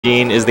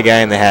Eugene is the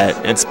guy in the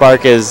hat, and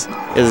Spark is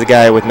the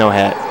guy with no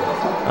hat.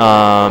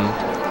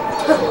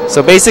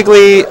 So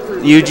basically,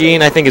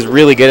 Eugene I think is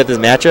really good at this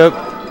matchup,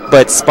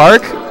 but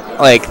Spark,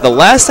 like the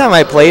last time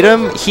I played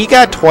him, he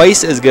got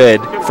twice as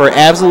good for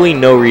absolutely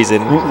no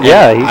reason.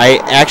 Yeah, I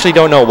actually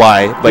don't know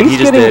why, but he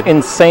just did.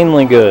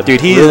 Insanely good.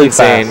 Dude, he's really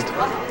insane.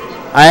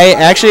 Fast. I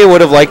actually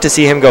would have liked to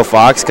see him go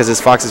Fox because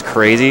his Fox is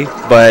crazy,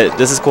 but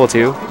this is cool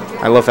too.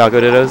 I love Falco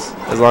Dittos,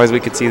 as long as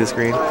we could see the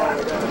screen.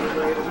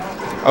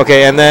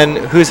 Okay, and then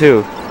who's who?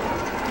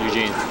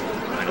 Eugene,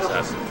 Mind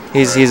Assassin.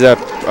 He's up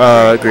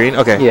green?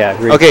 Okay. Yeah,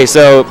 green. Okay,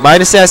 so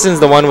Mind Assassin's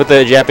the one with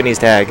the Japanese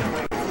tag.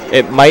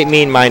 It might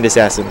mean Mind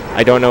Assassin.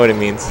 I don't know what it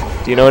means.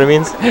 Do you know what it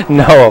means?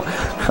 No.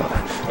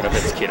 What if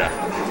it's Kira?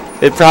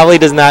 It probably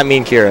does not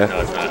mean Kira. No,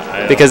 it's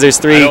not. Because there's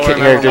three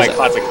characters.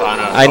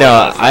 I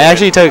know. I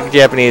actually took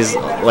Japanese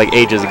like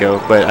ages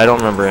ago, but I don't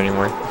remember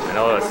anymore.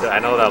 I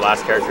know that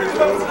last character is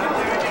cool.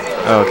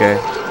 Oh, okay.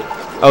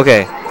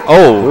 Okay.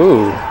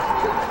 Oh. Ooh.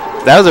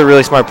 That was a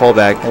really smart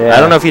pullback. Yeah.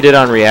 I don't know if he did it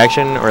on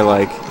reaction or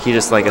like he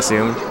just like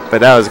assumed, but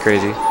that was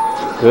crazy.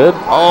 Good.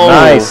 Oh.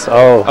 Nice.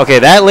 Oh. Okay,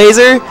 that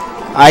laser,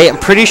 I am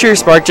pretty sure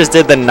Spark just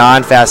did the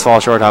non-fast fall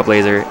short hop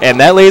laser, and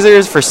that laser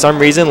is for some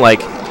reason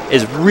like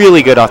is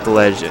really good off the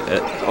ledge.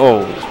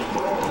 Oh.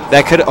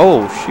 That could.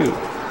 Oh shoot.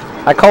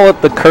 I call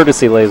it the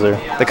courtesy laser.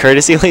 The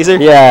courtesy laser?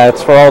 Yeah,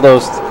 it's for all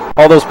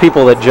those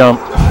people that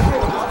jump.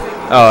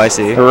 Oh, I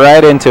see.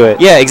 Right into it.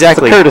 Yeah,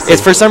 exactly. It's courtesy.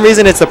 It's for some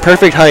reason it's the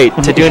perfect height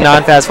to do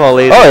non-fast fall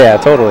laser. Oh yeah,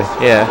 totally.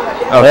 Yeah.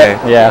 Okay.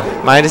 Yeah.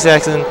 Mind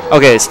Assassin.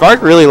 Okay,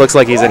 Spark really looks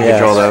like he's in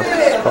control though.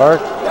 Spark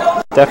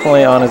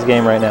definitely on his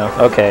game right now.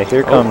 Okay,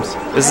 here comes.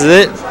 This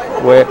is it.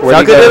 Where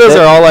Falco Dittos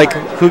are all like,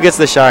 who gets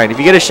the shine? If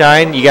you get a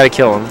shine, you gotta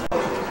kill him.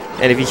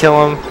 And if you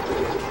kill him,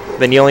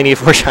 then you only need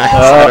 4 shines.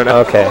 I don't know.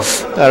 Okay.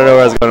 I don't know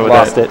where I was going with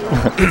Lost that. it.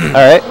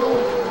 All right.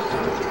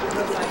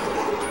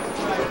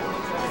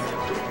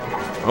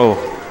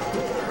 Oh.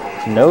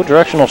 No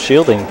directional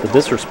shielding. The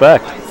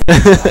disrespect.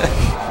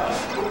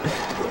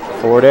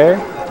 Forward air.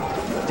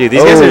 Dude,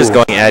 these guys are just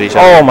going at each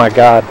other. Oh my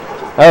god.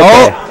 Okay.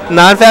 Oh,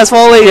 non-fast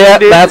fall laser. Yeah,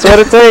 dude. that's what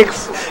it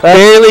takes.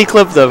 Barely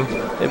clipped them.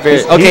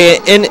 Okay,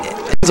 and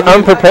he's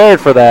unprepared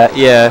for that.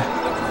 Yeah.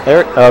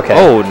 There. Okay.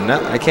 Oh,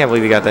 no, I can't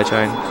believe he got that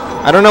shine.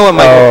 I don't know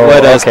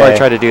what Spark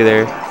tried to do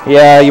there.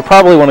 Yeah, you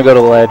probably want to go to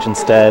the ledge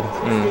instead.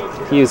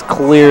 He was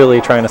clearly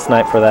trying to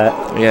snipe for that.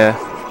 Yeah.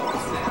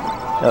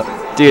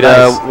 Oh, dude,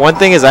 nice. one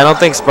thing is I don't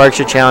think Spark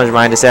should challenge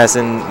Mind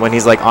Assassin when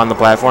he's like on the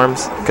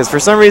platforms, because for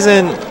some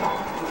reason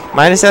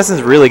Mind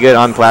Assassin's really good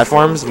on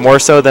platforms, more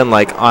so than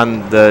like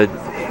on the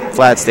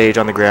flat stage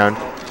on the ground.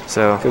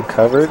 So good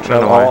coverage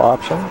on all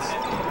options.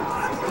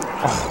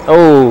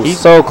 Oh,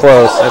 so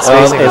close.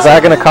 Is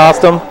that going to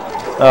cost him?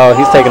 Oh,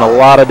 he's taking a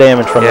lot of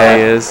damage from that.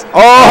 Yeah, he is.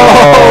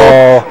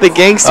 Oh, the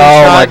gangster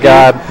shot. Oh my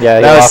god.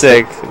 Yeah, that was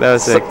sick. That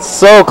was sick.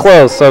 So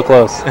close, so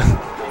close.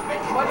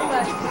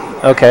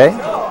 Okay.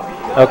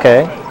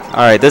 Okay.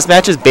 All right, this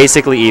match is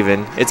basically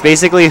even. It's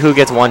basically who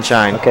gets 1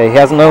 shine. Okay, he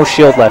has no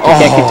shield left. He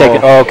can't keep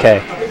taking. Oh,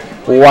 okay.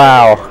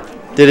 Wow.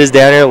 Did his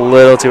down air a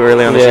little too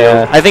early on the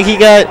shield. I think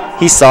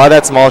he saw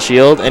that small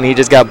shield and he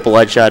just got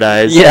bloodshot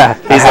eyes. Yeah.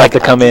 He's like to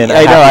come in.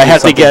 I know. I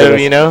have to get him.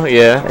 You know.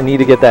 Yeah. I need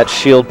to get that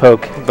shield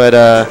poke. But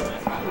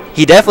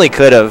he definitely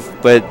could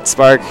have. But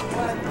Spark,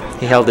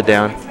 he held it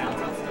down.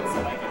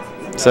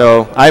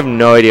 So I have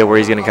no idea where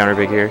he's gonna counter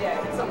pick here.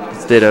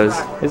 It's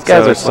Dittos. These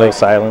guys are so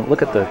silent.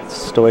 Look at the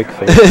stoic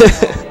face.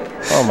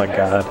 Oh my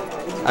god.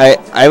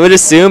 I would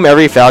assume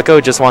every Falco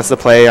just wants to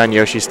play on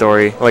Yoshi's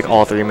story, like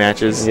all 3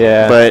 matches.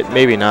 Yeah. But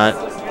maybe not.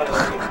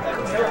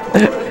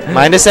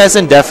 Mind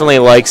Assassin definitely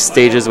likes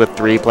stages with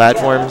 3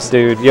 platforms.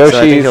 Dude, Yoshi. So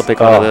I think he'll pick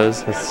one of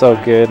those. It's so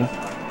good.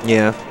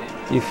 Yeah.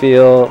 You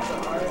feel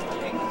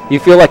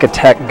like a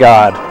tech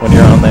god when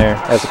you're on there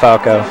as a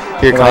Falco.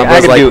 Your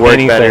combos like work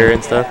better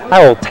and stuff.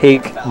 I will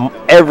take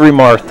every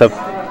Marth to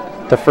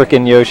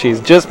frickin'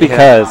 Yoshi's just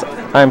because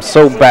I'm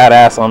so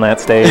badass on that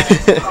stage.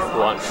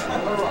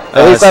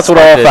 At least that's what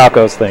all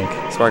Falcos think.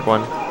 Spark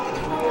 1.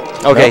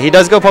 Okay, he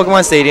does go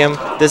Pokemon Stadium.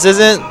 This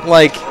isn't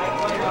like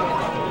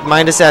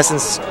Mind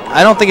Assassin's.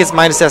 I don't think it's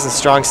Mind Assassin's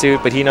strong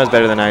suit, but he knows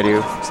better than I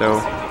do.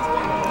 So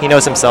he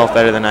knows himself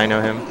better than I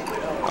know him.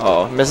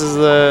 Oh, misses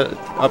the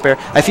up air.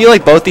 I feel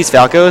like both these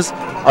Falcos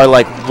are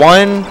like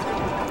 1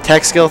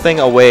 tech skill thing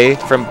away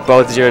from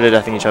both 0 to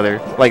deathing each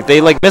other. Like they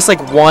like miss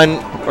like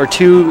 1 or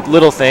 2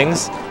 little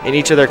things in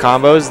each of their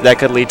combos that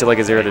could lead to like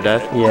a 0 to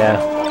death.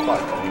 Yeah.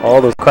 All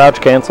those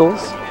crouch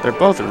cancels. They're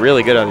both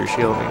really good at their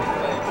shielding.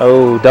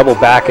 Oh, double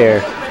back air.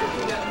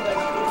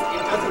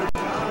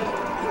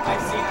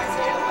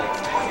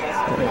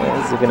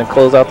 Is he going to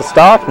close out the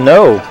stock?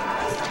 No.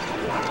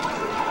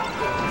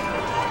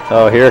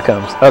 Oh, here it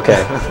comes.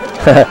 Okay.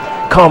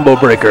 Combo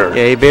breaker.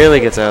 Yeah, he barely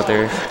gets out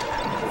there.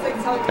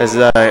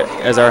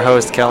 As our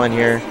host Kellen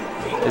here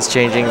is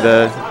changing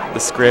the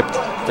script,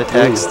 the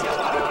text.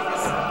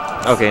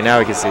 Ooh. Okay, now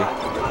we can see.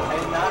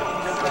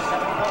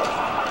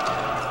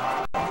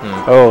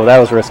 Oh, that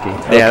was risky.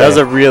 Okay. Yeah, that was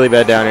a really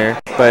bad down air,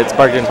 but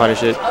Spark didn't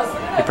punish it.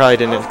 He probably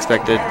didn't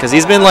expect it because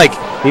he's been like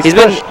he's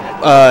been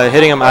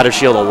hitting him out of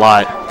shield a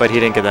lot, but he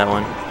didn't get that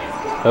one.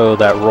 Oh,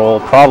 that roll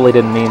probably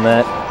didn't mean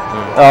that.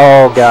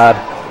 Oh, God.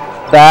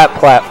 That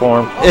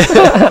platform.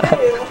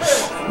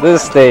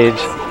 This stage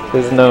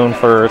is known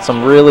for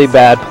some really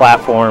bad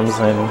platforms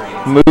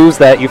and moves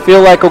that you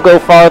feel like will go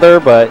farther,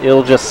 but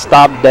it'll just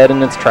stop dead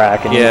in its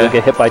track, and you'll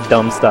get hit by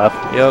dumb stuff.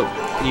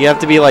 Yep. You have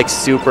to be like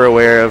super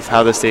aware of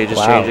how the stage is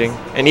changing.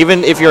 And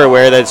even if you're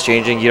aware that it's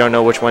changing, you don't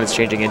know which one it's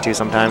changing into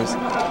sometimes,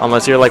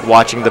 unless you're like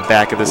watching the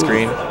back of the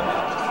screen.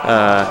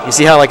 You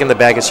see how like in the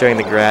back it's showing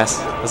the grass?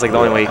 That's like the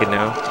only way you could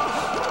know.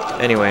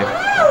 Anyway.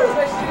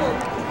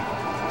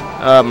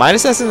 Mind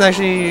Assassin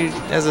actually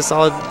has a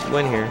solid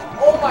win here.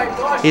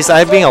 He's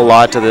being a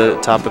lot to the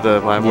top of the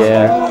platform.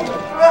 Yeah.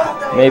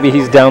 Maybe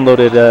he's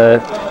downloaded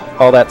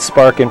all that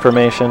Spark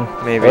information.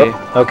 Maybe.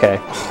 Oh, okay.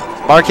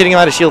 Spark hitting him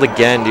out of shield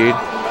again, dude.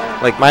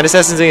 Like, Mind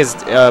Assassin's doing his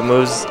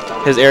moves,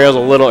 his aerials a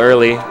little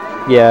early.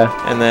 Yeah.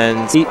 And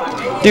then,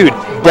 dude,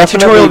 the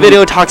tutorial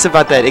video talks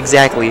about that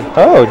exactly.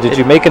 Oh, did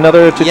you make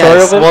another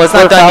tutorial video? Well, it's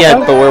not done yet,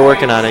 but we're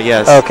working on it,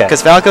 yes. Okay.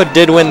 Because Falco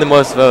did win the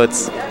most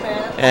votes.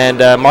 And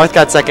Marth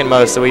got second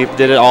most, so we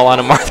did it all on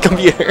a Marth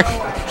computer.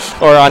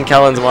 Or on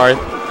Kellen's Marth.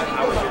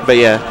 But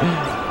yeah.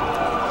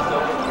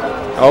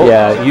 Oh,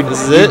 yeah, you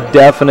this is it?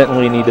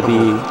 Definitely need to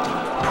be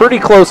pretty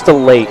close to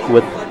late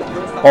with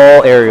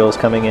all aerials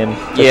coming in.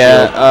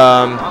 Yeah,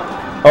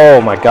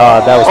 oh my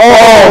God, that was.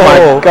 Oh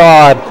my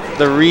God,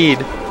 the read.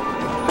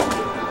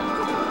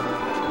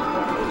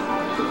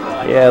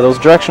 Yeah, those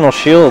directional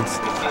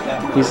shields.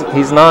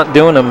 He's not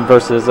doing them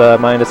versus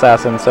Mind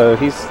Assassin, so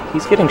he's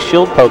getting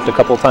shield poked a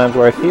couple times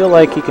where I feel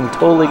like he can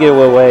totally get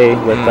away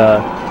with.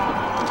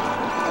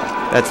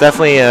 That's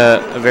definitely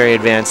a very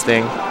advanced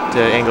thing to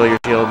angle your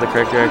shield the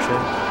correct direction.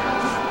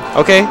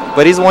 Okay,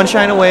 but he's one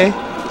shine away.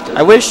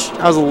 I wish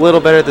I was a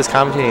little better at this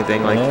commentating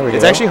thing. Like,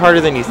 it's actually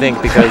harder than you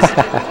think because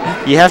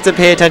you have to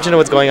pay attention to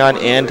what's going on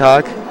and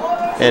talk.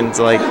 And it's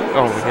like,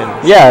 oh my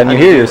goodness. Yeah, and you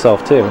hear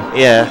yourself too.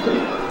 Yeah.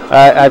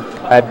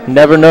 I've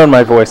never known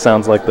my voice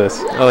sounds like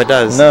this. Oh, it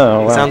does.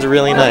 No. It sounds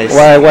really nice.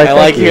 I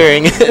like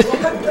hearing it.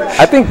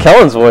 I think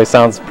Kellen's voice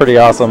sounds pretty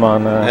awesome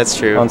on that's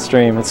true. On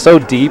stream. It's so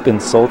deep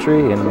and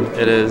sultry, and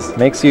it is.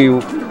 Makes you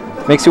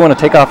want to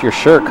take off your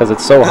shirt because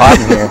it's so hot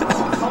in here.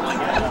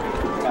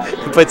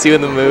 Puts you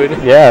in the mood.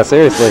 Yeah,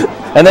 seriously.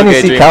 And then you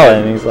see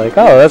Kellen, and he's like,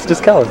 "Oh, that's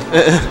just Kellen."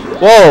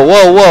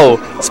 Whoa!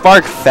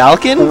 Spark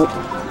Falcon?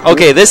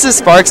 Okay, this is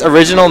Spark's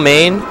original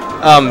main.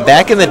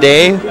 Back in the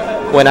day,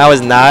 when I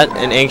was not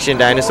an ancient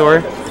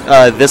dinosaur,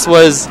 this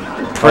was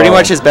pretty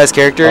much his best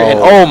character. And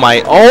oh my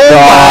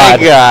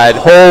God!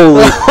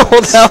 Holy!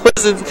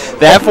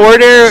 that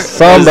forward air.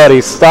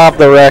 Somebody stop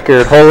the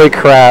record! Holy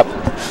crap!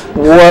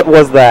 What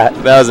was that?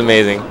 That was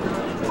amazing.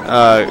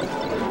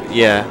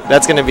 Yeah,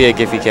 that's gonna be a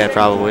Giphy cat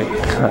probably.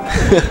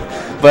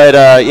 But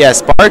yeah,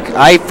 Spark,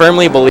 I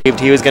firmly believed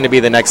he was gonna be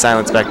the next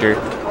Silent Spectre,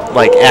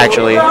 like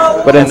actually.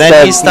 But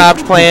then he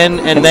stopped playing,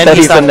 and then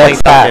he stopped playing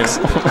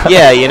Falcon.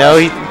 Yeah, you know,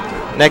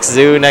 next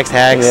Zoo, next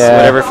Hax,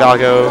 whatever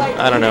Falco,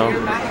 I don't know.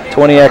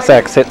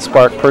 20XX hit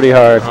Spark pretty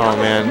hard. Oh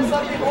man,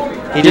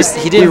 he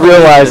didn't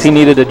realize he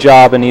needed a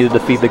job and needed to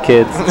feed the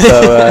kids.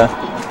 So.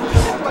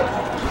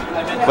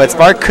 But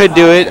Spark could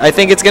do it. I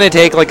think it's going to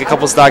take like a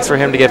couple stocks for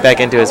him to get back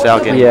into his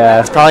Falcon.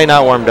 Yeah. It's probably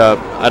not warmed up.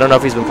 I don't know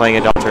if he's been playing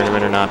a Dom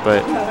tournament or not,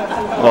 but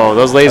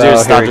those lasers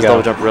stopped his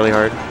double jump really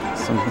hard.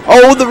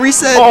 Oh, the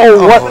reset!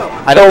 Oh, what?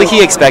 I don't think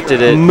he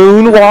expected it.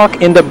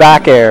 Moonwalk into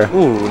back air.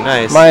 Ooh,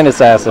 nice. Mind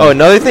Assassin. Oh,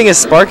 another thing is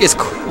Spark is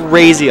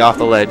crazy off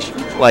the ledge.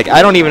 Like,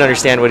 I don't even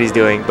understand what he's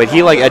doing, but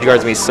he like edge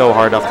guards me so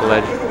hard off the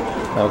ledge.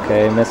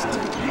 Okay, missed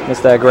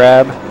that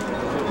grab.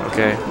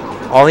 Okay.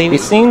 He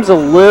seems a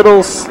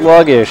little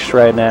sluggish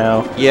right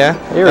now. Yeah,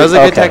 that was a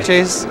good tech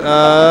chase.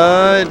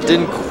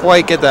 Didn't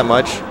quite get that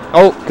much.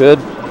 Oh, good.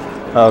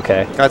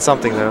 Okay. Got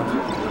something though.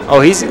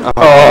 Oh, he's.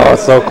 Oh,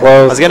 so close.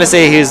 I was gonna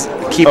say he's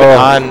keeping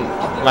on.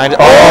 Mind. Oh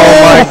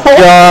my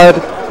God.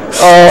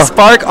 Oh.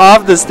 Spark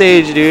off the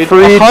stage, dude.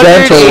 Free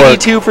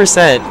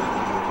 182%.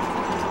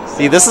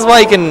 See, this is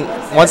why you can.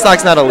 One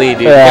stock's not a lead,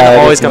 dude. Yeah, you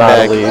can always come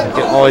back. You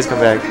can always come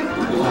back.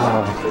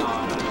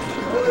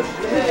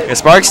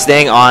 Spark's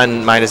staying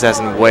on Mind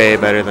Assassin way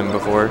better than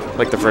before,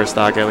 like the first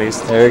stock at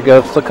least. There he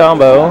goes, the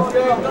combo.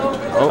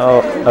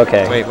 Oh,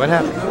 okay. Wait, what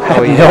happened? I have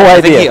no idea.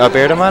 I think he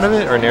up-aired him out of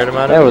it, or nared him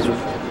out of it? That was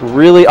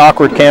really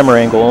awkward camera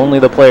angle. Only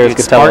the players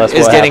could tell us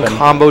what happened. Spark is getting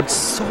comboed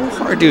so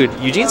hard, dude.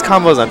 Eugene's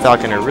combos on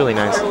Falcon are really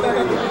nice.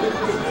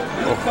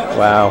 Oh.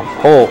 Wow.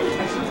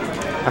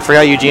 I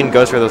forgot Eugene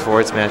goes for those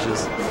forward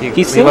smashes.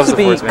 He seems to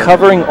be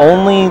covering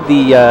only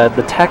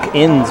the tech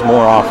ins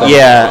more often.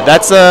 Yeah,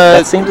 that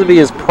seems to be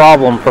his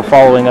problem for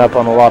following up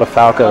on a lot of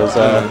Falcos.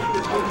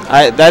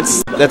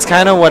 That's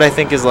kind of what I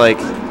think is like,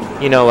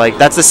 you know, like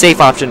that's the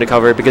safe option to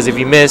cover because if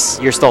you miss,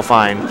 you're still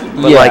fine.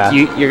 But like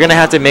you're gonna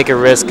have to make a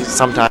risk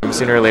sometime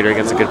sooner or later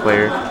against a good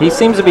player. He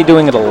seems to be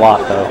doing it a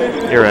lot though.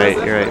 You're right.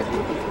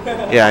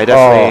 Yeah, I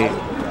definitely.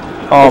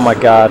 Oh my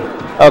God.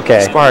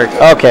 Okay. Spark.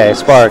 Okay,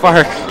 Spark.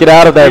 Get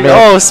out of there, man.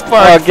 Oh,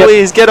 Spark,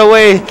 please, get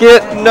away.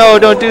 No,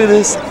 don't do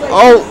this.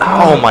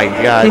 Oh my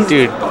God,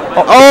 dude.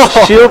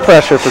 Oh! Shield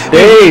pressure for You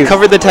days.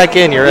 covered the tech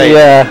in, you're right.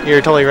 Yeah.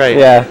 You're totally right.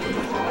 Yeah.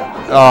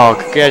 Oh,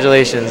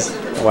 congratulations.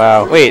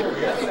 Wow. Wait,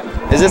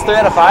 is this 3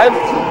 out of 5?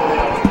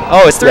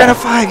 Oh, it's 3 out of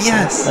 5,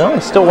 yes. Oh,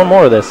 still one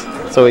more of this.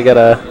 So we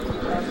gotta.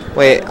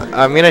 Wait,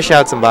 I'm going to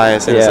shout some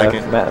bias in a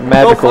second.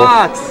 Magical. Go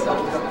Fox!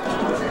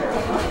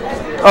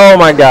 Oh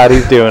my god,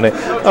 he's doing it.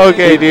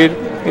 Okay, dude.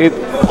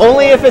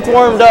 Only if it's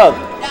warmed up.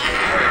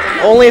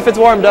 Only if it's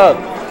warmed up.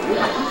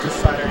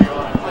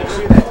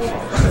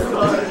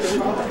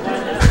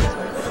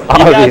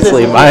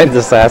 Obviously, mine's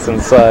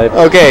Assassin's side.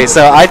 Okay,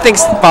 so I think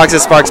Fox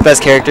is Spark's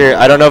best character.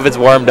 I don't know if it's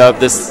warmed up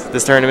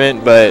this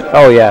tournament, but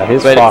Oh yeah,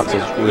 his Fox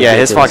is yeah,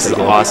 his Fox is ridiculously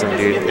good. awesome,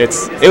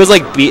 dude. It was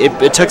like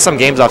it took some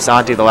games off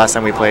Santi the last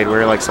time we played. We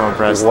were like so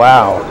impressed.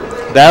 Wow.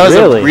 That was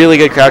Really? a really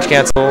good crouch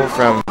cancel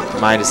from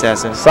Mind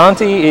Assassin.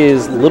 Santi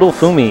is Little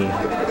Fumi,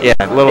 Yeah,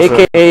 little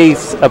food. aka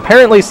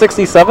apparently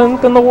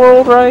 67th in the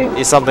world,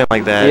 right? Something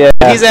like that.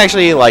 Yeah. He's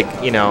actually like,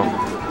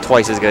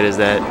 twice as good as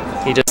that.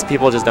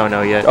 People just don't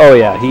know yet. Oh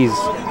yeah, he's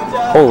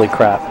holy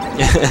crap.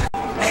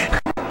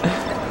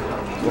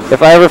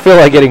 If I ever feel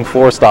like getting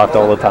 4-stocked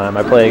all the time,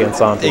 I play against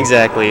Santi.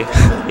 Exactly.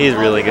 He's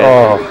really good.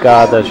 Oh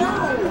god, the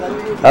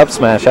up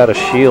smash out of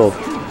shield.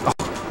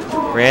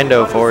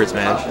 Rando forward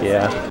smash.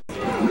 Yeah.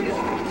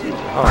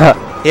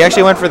 Oh. He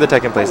actually went for the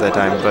Tekken place that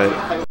time, but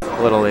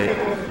a little late.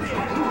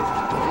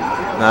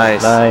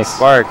 Nice. Nice.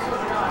 Spark.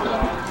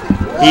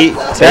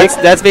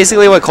 That's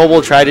basically what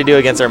Kobold tried to do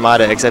against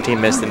Armada, except he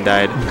missed and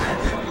died.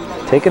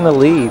 Taking the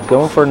lead,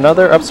 going for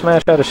another up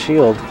smash out of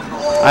shield.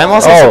 I'm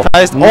also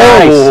surprised.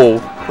 Nice.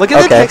 Oh, look at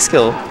the Okay. tech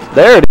skill.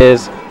 There it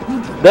is.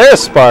 There's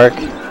Spark.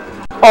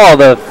 Oh,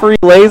 the free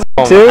laser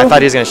too. I thought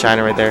he was gonna shine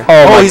him right there.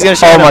 Oh He's gonna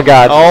shine oh my him.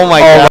 god. Oh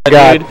my Oh my god,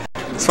 god.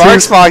 dude.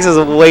 Spark's Fox is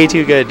way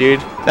too good, dude.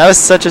 That was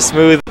such a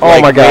smooth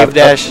my god. wave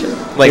dash,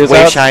 Here's wave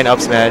out. shine up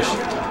smash.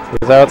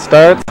 Here's how it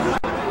starts.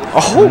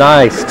 Oh,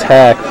 Nice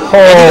tech.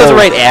 and he goes Oh.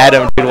 right at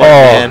him, dude. One Oh.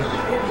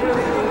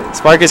 man.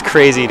 Spark is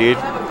crazy, dude.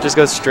 Just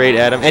goes straight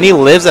at him, and he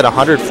lives at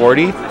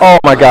 140. Oh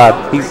my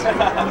god. He's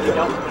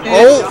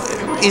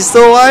Oh, he's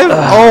still alive.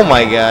 Oh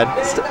my god,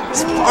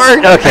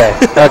 Spark. okay.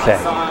 Okay.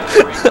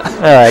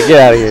 All right, get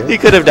out of here. He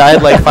could have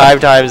died like 5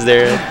 times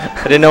there.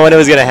 I didn't know when it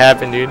was gonna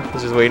happen, dude. I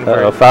was just waiting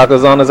for it.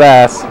 Falco's on his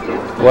ass.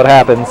 What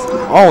happens?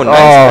 Oh, nice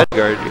Oh. head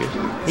guard, dude.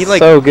 He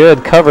So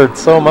good, covered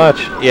so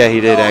much. yeah, he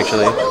did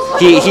actually.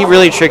 He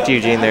really tricked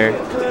Eugene there.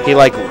 He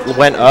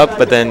went up,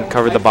 but then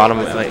covered the bottom.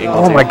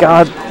 Oh my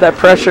god, that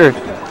pressure.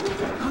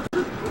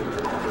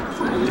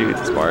 Dude,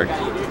 Spark,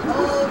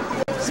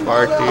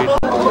 dude.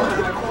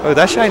 Oh,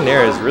 that shine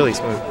there is really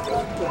smooth.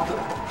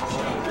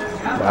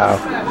 Wow.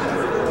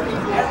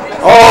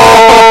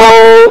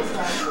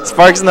 Oh,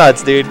 Spark's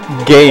nuts, dude.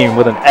 Game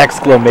with an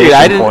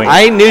exclamation Dude, point.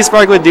 I knew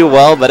Spark would do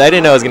well, but I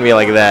didn't know it was gonna be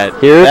like that.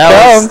 Here it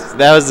comes.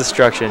 That was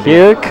destruction. Dude.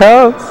 Here it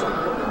comes.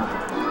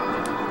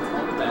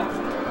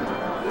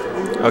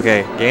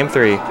 Okay, game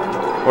 3.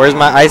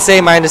 I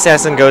say Mind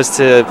Assassin goes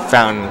to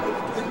Fountain.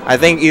 I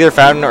think either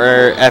Fountain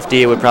or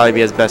FD would probably be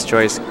his best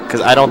choice,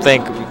 because I don't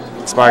think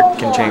Spark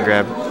can chain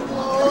grab.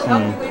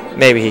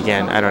 Maybe he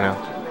can. I don't know.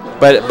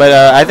 But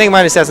I think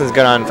Mind Assassin's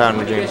good on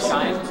Fountain Regimes.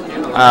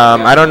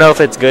 I don't know if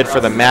it's good for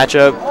the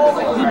matchup.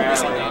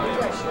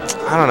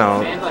 I don't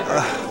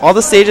know. All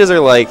the stages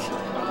are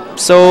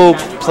so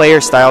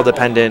player style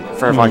dependent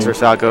for Fox vs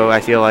Falco. I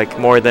feel like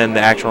more than the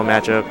actual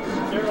matchup.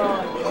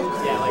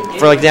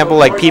 For example,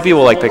 PP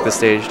will pick the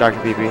stage, Dr.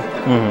 PP.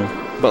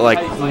 But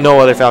no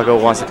other Falco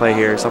wants to play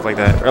here, stuff like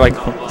that.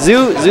 Or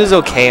Zoo's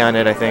okay on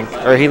it, I think,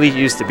 or he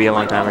used to be a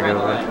long time ago.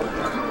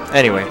 But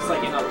anyway,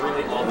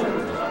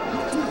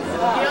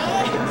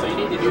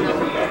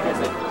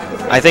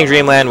 I think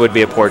Dreamland would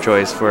be a poor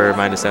choice for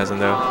Mind Assassin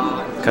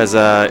though, because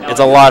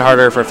it's a lot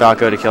harder for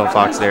Falco to kill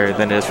Fox there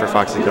than it is for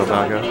Fox to kill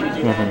Falco.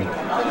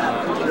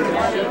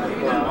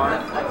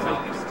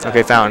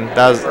 Okay, Fountain.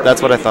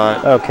 That's what I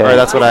thought. Okay. Or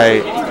that's what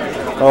I.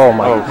 Oh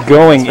my!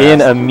 Going in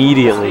fast.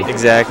 immediately.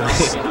 Exactly.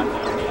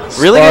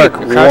 Really Spark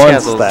good crouch wants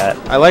cancels. that.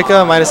 I like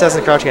Mind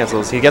Assassin crouch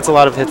cancels. He gets a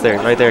lot of hits there.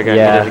 Right there again.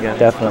 Yeah, He did it again.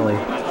 definitely.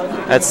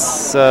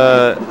 That's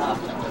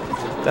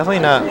definitely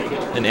not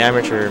an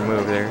amateur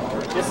move there.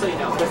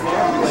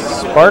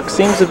 Spark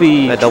seems to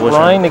be That double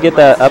trying shot. to get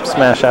that up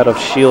smash out of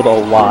shield a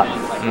lot.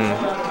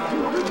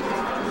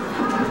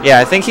 Yeah,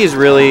 I think he's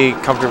really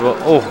comfortable.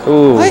 Oh,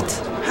 Ooh.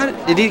 what?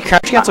 Did he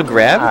crouch cancel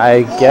grab?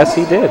 I guess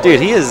he did. Dude,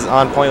 he is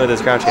on point with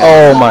his crouch cancel.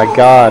 Oh my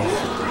god.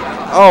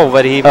 Oh,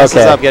 but he messes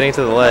Okay. up getting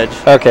to the ledge.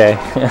 Okay.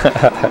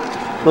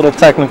 Little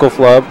technical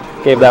flub.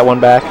 Gave that one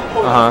back.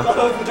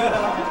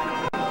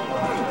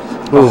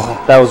 Ooh,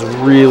 that was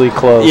really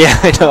close. Yeah,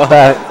 I know.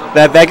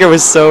 That backer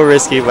was so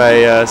risky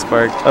by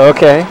Spark.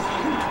 Okay.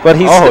 But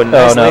he's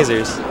Nice no.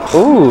 lasers.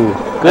 Ooh,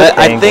 good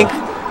I angle. think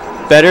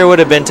better would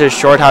have been to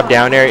short hop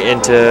down air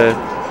into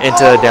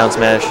down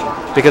smash,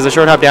 because the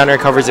short hop down air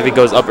covers if he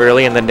goes up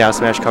early, and then down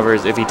smash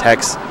covers if he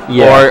techs,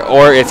 Yeah.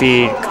 or if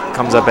he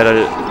comes up at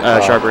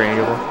a sharper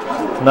angle.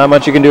 Not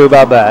much you can do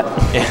about that.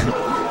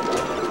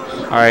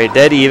 All right,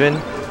 dead even.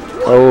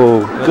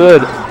 Oh,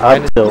 good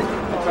up tilt.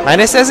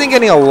 Minus isn't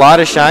getting a lot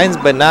of shines,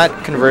 but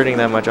not converting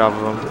that much off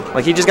of him.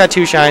 Like, he just got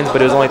 2 shines,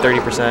 but it was only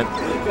 30%.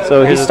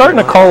 So he's starting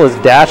to call his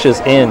dashes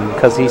in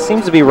because he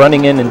seems to be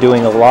running in and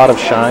doing a lot of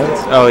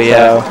shines. Oh,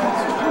 yeah.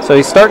 So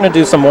he's starting to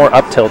do some more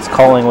up tilts,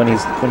 calling when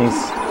he's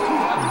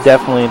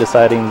definitely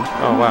deciding.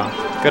 Oh, wow.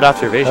 Good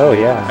observation. Oh,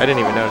 yeah. I didn't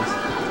even notice.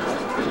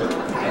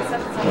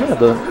 Yeah,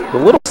 the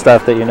little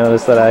stuff that you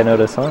notice that I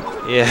notice, huh?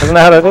 Yeah. Isn't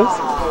that how that is?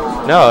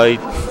 No,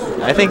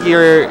 I think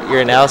your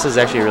analysis is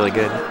actually really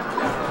good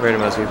compared to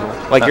most people.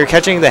 Like, you're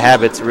catching the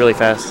habits really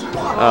fast.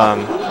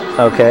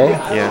 Okay.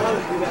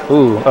 Yeah.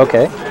 Ooh,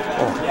 okay.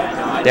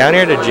 Down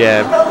air to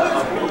jab.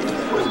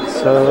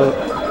 So.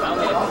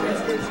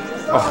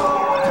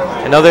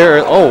 Another.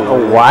 A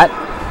what?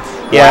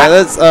 Yeah,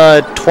 that's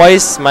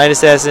twice Mind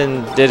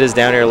Assassin did his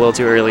down air a little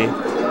too early,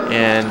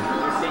 and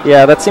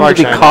yeah, that seems to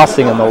be Spark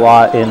costing him a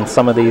lot in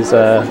some of these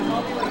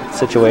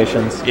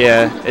situations.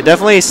 Yeah, it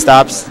definitely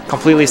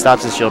completely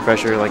stops his shield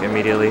pressure like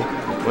immediately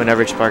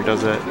whenever Spark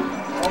does that.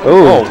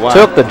 Ooh, oh, wow.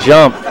 Took the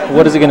jump.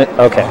 What is he gonna?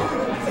 Okay.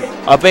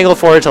 Up angle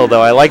forward tilt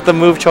though. I like the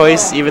move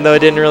choice, even though it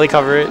didn't really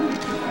cover it.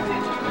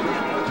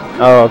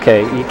 Oh,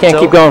 okay. You can't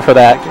keep going for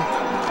that.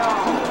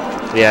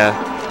 Yeah.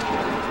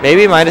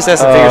 Maybe Mind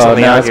Assassin figure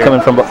something now out it's here. coming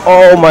from.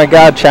 Oh my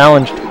God!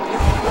 Challenged.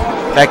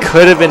 That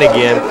could have been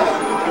again.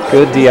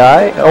 Good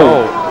DI.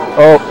 Oh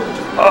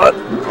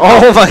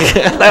my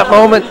God! That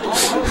moment.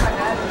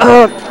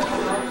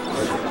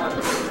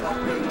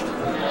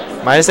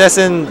 Mind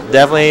Assassin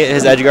definitely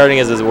his edge guarding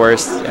is his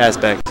worst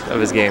aspect of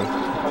his game,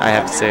 I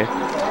have to say.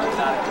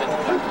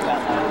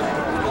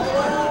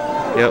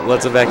 Yep,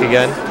 let's it back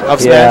again. Up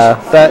smash. Yeah,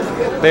 that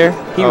there.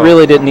 he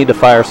really didn't need to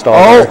fire stall.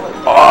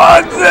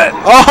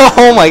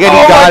 Oh my God,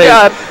 he got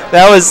it.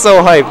 That was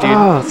so hype,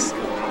 dude.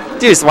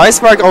 Dude, why is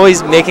Spark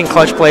always making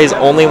clutch plays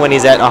only when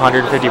he's at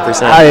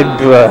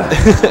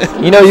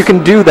 150%? You know, you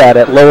can do that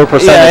at lower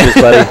percentages,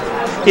 buddy.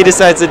 He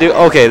decides to do.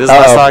 Okay, this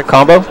last stock.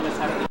 Combo.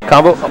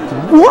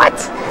 What?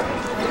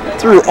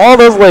 Through all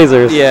those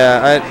lasers.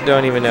 Yeah, I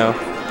don't even know.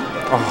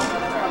 Oh.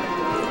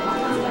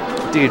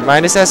 Dude,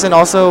 Mind Assassin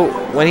also,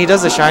 when he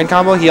does the shine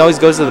combo, he always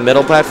goes to the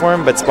middle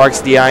platform, but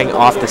Spark's DIing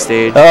off the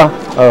stage.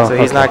 So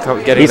he's not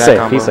getting that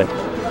combo. He's safe.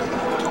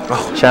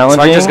 Oh,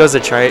 challenging. Spark just goes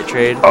to trade. Is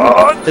this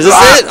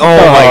it?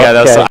 Oh my God,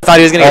 that was I thought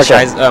he was going to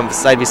get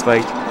side B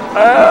spiked.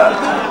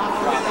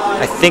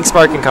 I think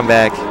Spark can come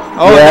back.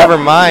 Oh, yeah, never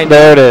mind.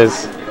 There it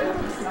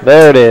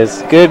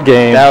is. Good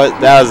game.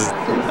 That was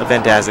a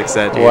fantastic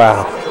set, dude.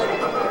 Wow.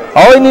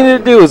 All he needed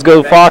to do was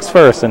go Fox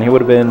first, and he would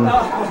have been.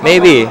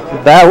 Maybe.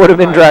 That would have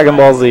been Dragon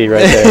Ball Z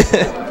right there.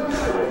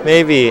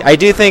 Maybe. I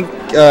do think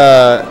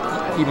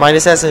Mind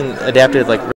Assassin adapted like